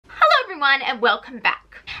everyone and welcome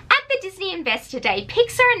back. At the Disney Investor Day,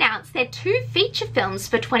 Pixar announced their two feature films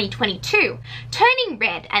for 2022, Turning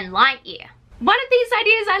Red and Lightyear. One of these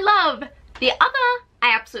ideas I love, the other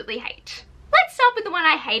I absolutely hate. Let's start with the one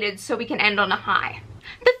I hated so we can end on a high.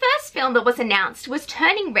 The first film that was announced was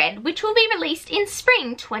Turning Red, which will be released in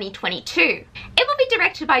spring 2022. It will be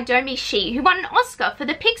directed by Domee Shi, who won an Oscar for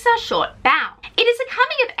the Pixar short Bao. It is a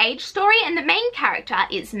coming-of-age story and the main character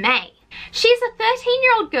is May. She is a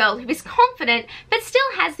 13-year-old girl who is confident but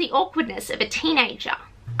still has the awkwardness of a teenager.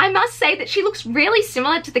 I must say that she looks really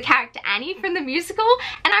similar to the character Annie from the musical,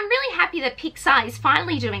 and I'm really happy that Pixar is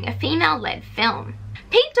finally doing a female-led film.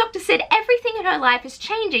 Pete Docter said everything in her life is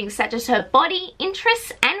changing, such as her body,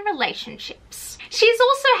 interests, and relationships. She is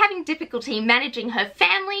also having difficulty managing her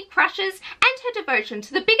family, crushes, and her devotion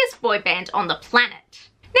to the biggest boy band on the planet.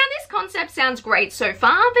 Now this concept sounds great so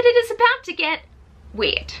far, but it is about to get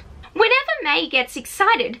weird. Whenever May gets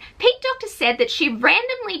excited, Pete Docter said that she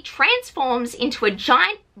randomly transforms into a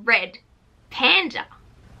giant red panda.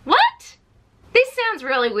 What? This sounds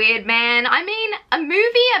really weird, man. I mean, a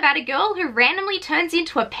movie about a girl who randomly turns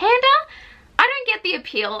into a panda? I don't get the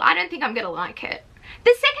appeal. I don't think I'm gonna like it.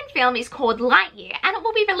 The second film is called Lightyear and it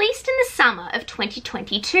will be released in the summer of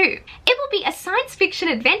 2022. It will be a science fiction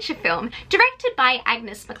adventure film directed by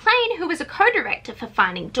Agnes MacLean, who was a co-director for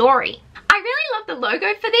Finding Dory. I really love the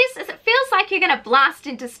logo for this as it feels like you're gonna blast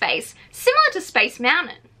into space, similar to Space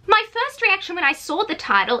Mountain. My first reaction when I saw the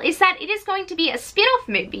title is that it is going to be a spin-off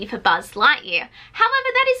movie for Buzz Lightyear. However,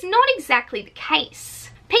 that is not exactly the case.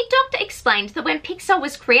 Pete Docter explained that when Pixar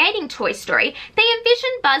was creating Toy Story, they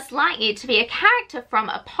envisioned Buzz Lightyear to be a character from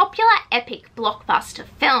a popular epic blockbuster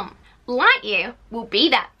film. Lightyear will be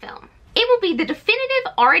that film. It will be the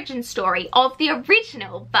definitive origin story of the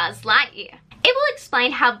original Buzz Lightyear. It will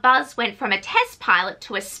explain how Buzz went from a test pilot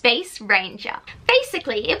to a space ranger.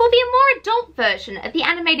 Basically, it will be a more adult version of the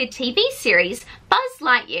animated TV series Buzz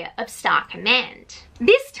Lightyear of Star Command.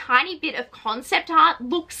 This tiny bit of concept art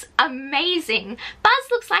looks amazing.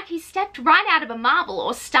 Buzz looks like he stepped right out of a Marvel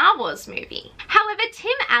or Star Wars movie. However,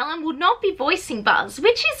 Tim Allen will not be voicing Buzz,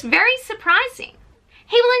 which is very surprising.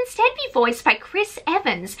 He will instead be voiced by Chris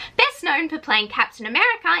Evans, best known for playing Captain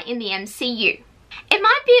America in the MCU. It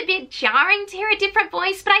might be a bit jarring to hear a different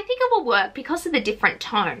voice, but I think it will work because of the different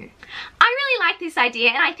tone. I really like this idea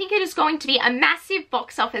and I think it is going to be a massive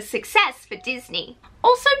box office success for Disney.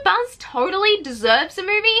 Also, Buzz totally deserves a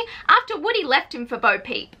movie after Woody left him for Bo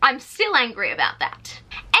Peep. I'm still angry about that.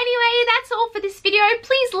 Anyway, that's all for this video.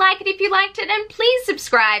 Please like it if you liked it and please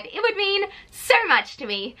subscribe. It would mean so much to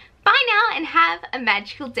me. Bye now and have a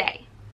magical day.